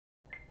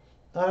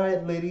All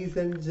right, ladies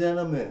and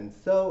gentlemen.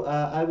 So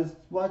I was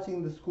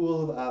watching the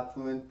School of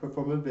Affluence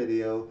perform a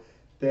video.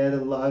 They had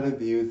a lot of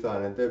views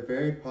on it. They're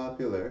very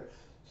popular,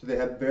 so they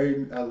have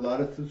a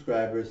lot of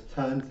subscribers,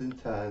 tons and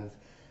tons.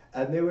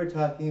 And they were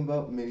talking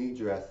about mini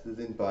dresses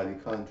and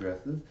bodycon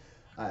dresses,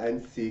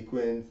 and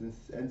sequins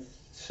and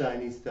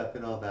shiny stuff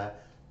and all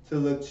that to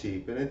look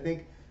cheap. And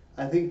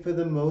I think for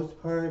the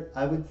most part,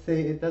 I would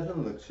say it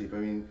doesn't look cheap. I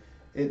mean,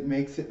 it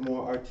makes it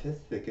more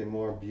artistic and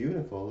more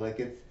beautiful. Like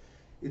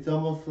it's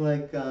almost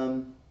like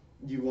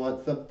you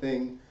want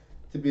something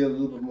to be a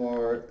little bit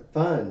more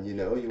fun, you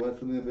know? You want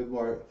something a bit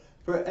more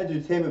for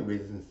entertainment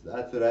reasons.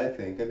 That's what I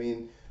think. I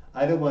mean,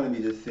 I don't want to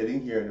be just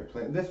sitting here in a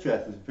plane. This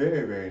dress is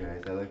very, very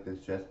nice. I like this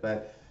dress,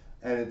 but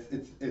and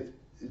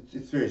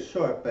it's very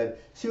short.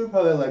 But she would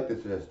probably like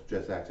this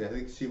dress actually. I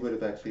think she would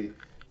have actually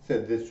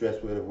said this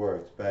dress would have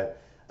worked. But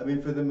I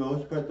mean, for the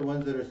most part, the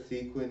ones that are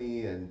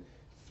sequiny and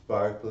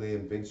sparkly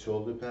and big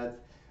shoulder pads,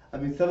 I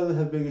mean, some of them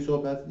have bigger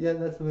shoulder pads. Yeah,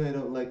 that's something I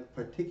don't like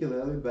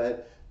particularly,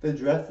 but the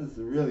dress is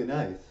really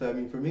nice. So, I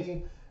mean, for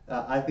me,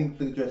 I think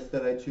the dress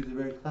that I choose are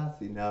very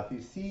classy. Now, if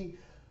you see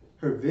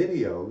her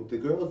video, the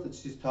girls that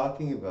she's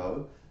talking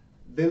about,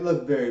 they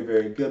look very,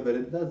 very good, but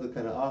it does look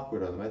kind of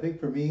awkward on them. I think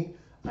for me,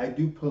 I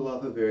do pull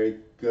off a very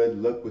good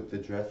look with the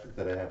dresses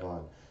that I have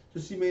on. So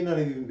she may not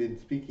have even been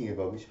speaking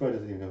about me. She probably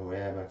doesn't even know who I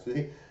am,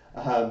 actually.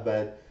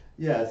 But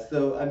yeah,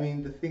 so I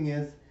mean, the thing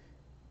is,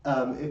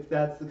 if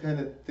that's the kind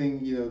of thing,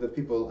 you know, that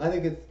people, I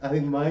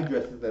think my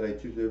dresses that I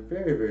choose are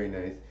very, very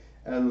nice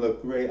and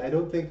look great. I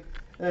don't think,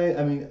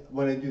 I mean,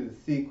 when I do the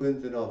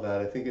sequins and all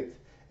that, I think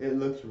it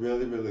looks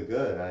really, really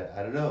good.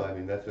 I don't know. I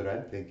mean, that's what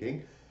I'm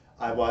thinking.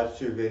 I watched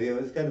her video.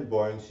 It's kind of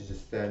boring. She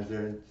just stands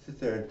there and sits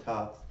there and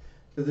talks.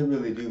 Doesn't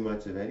really do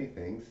much of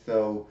anything.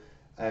 So,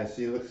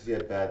 she looks like she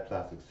had bad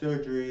plastic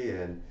surgery,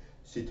 and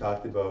she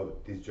talked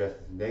about these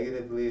dresses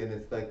negatively, and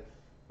it's like,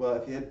 well,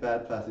 if you had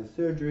bad plastic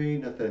surgery,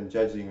 not that I'm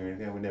judging or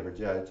anything, I would never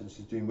judge, and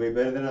she's doing way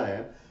better than I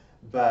am.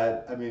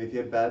 But I mean, if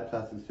you have bad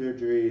plastic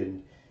surgery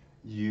and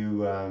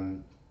you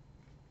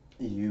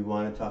you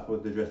want to talk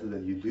about the dresses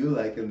that you do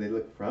like and they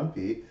look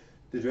frumpy,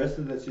 the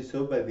dresses that she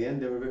showed by the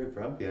end, they were very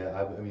frumpy.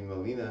 I mean,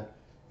 Mileena,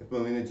 if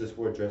Mileena just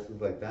wore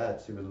dresses like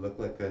that, she would look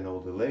like an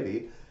older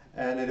lady,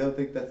 and I don't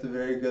think that's a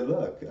very good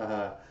look.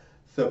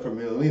 So for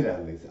Mileena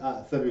at least,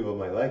 some people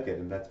might like it,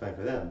 and that's fine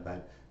for them.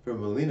 But for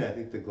Mileena, I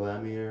think the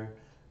glamier,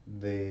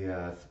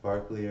 the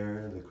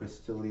sparklier, the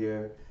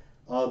crystallier,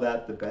 all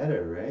that, the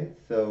better, right?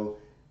 So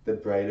the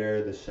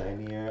brighter, the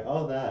shinier,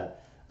 all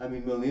that. I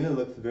mean, Melina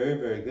looks very,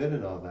 very good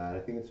in all that. I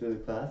think it's really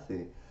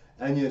classy.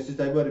 And you know, she's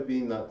talking about it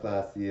being not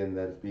classy and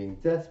that it's being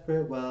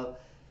desperate. Well,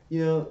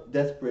 you know,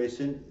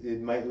 desperation,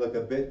 it might look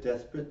a bit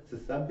desperate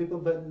to some people,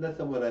 but that's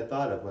not what I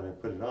thought of when I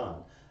put it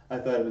on. I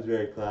thought it was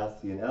very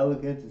classy and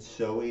elegant and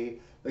showy,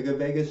 like a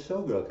Vegas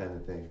showgirl kind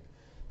of thing.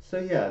 So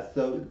yeah,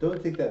 so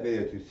don't take that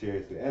video too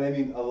seriously. And I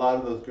mean, a lot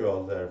of those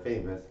girls that are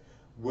famous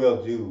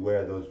will do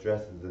wear those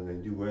dresses, and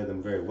they do wear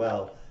them very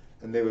well,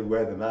 and they would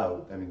wear them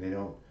out. I mean, they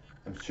don't.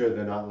 I'm sure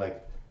they're not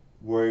like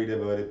worried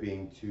about it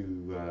being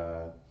too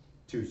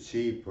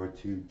cheap or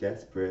too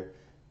desperate.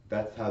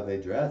 That's how they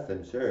dress,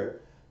 I'm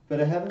sure.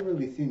 But I haven't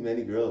really seen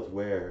many girls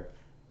wear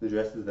the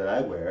dresses that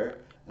I wear.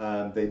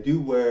 They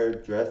do wear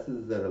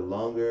dresses that are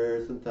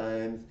longer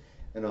sometimes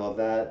and all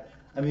that.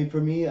 I mean,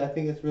 for me, I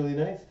think it's really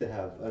nice to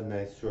have a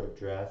nice short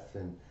dress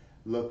and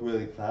look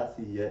really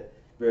classy yet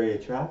very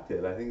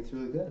attractive. I think it's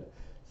really good.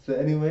 So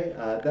anyway,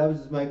 that was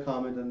just my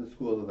comment on the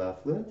School of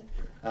Affluence.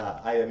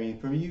 I mean,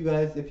 for you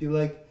guys, if you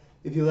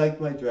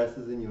like my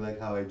dresses and you like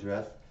how I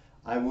dress,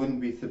 I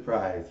wouldn't be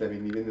surprised. I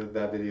mean, even though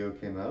that video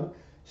came out,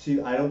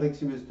 I don't think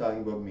she was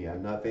talking about me.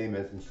 I'm not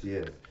famous, and she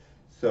is.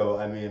 So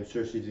I mean, I'm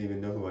sure she didn't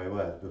even know who I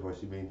was before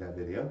she made that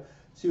video.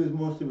 She was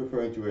mostly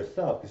referring to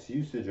herself because she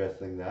used to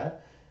dress like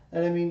that.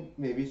 And I mean,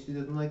 maybe she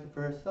doesn't like it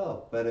for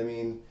herself, but I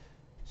mean,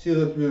 she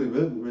looked really,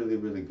 really, really,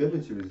 really good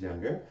when she was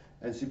younger,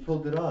 and she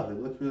pulled it off.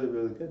 It looked really,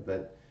 really good.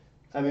 But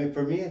I mean,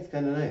 for me, it's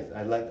kind of nice.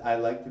 I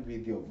like to be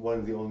one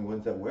of the only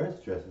ones that wears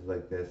dresses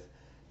like this,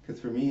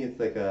 because for me, it's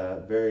like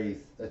a very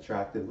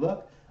attractive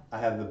look. I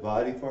have the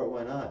body for it.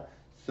 Why not?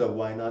 So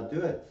why not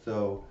do it?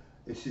 So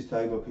if she's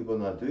talking about people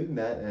not doing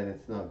that and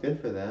it's not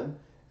good for them,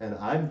 and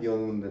I'm the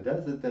only one that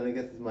does it, then I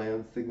guess it's my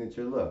own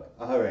signature look.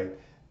 All right.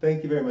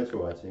 Thank you very much for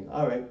watching.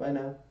 All right. Bye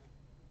now.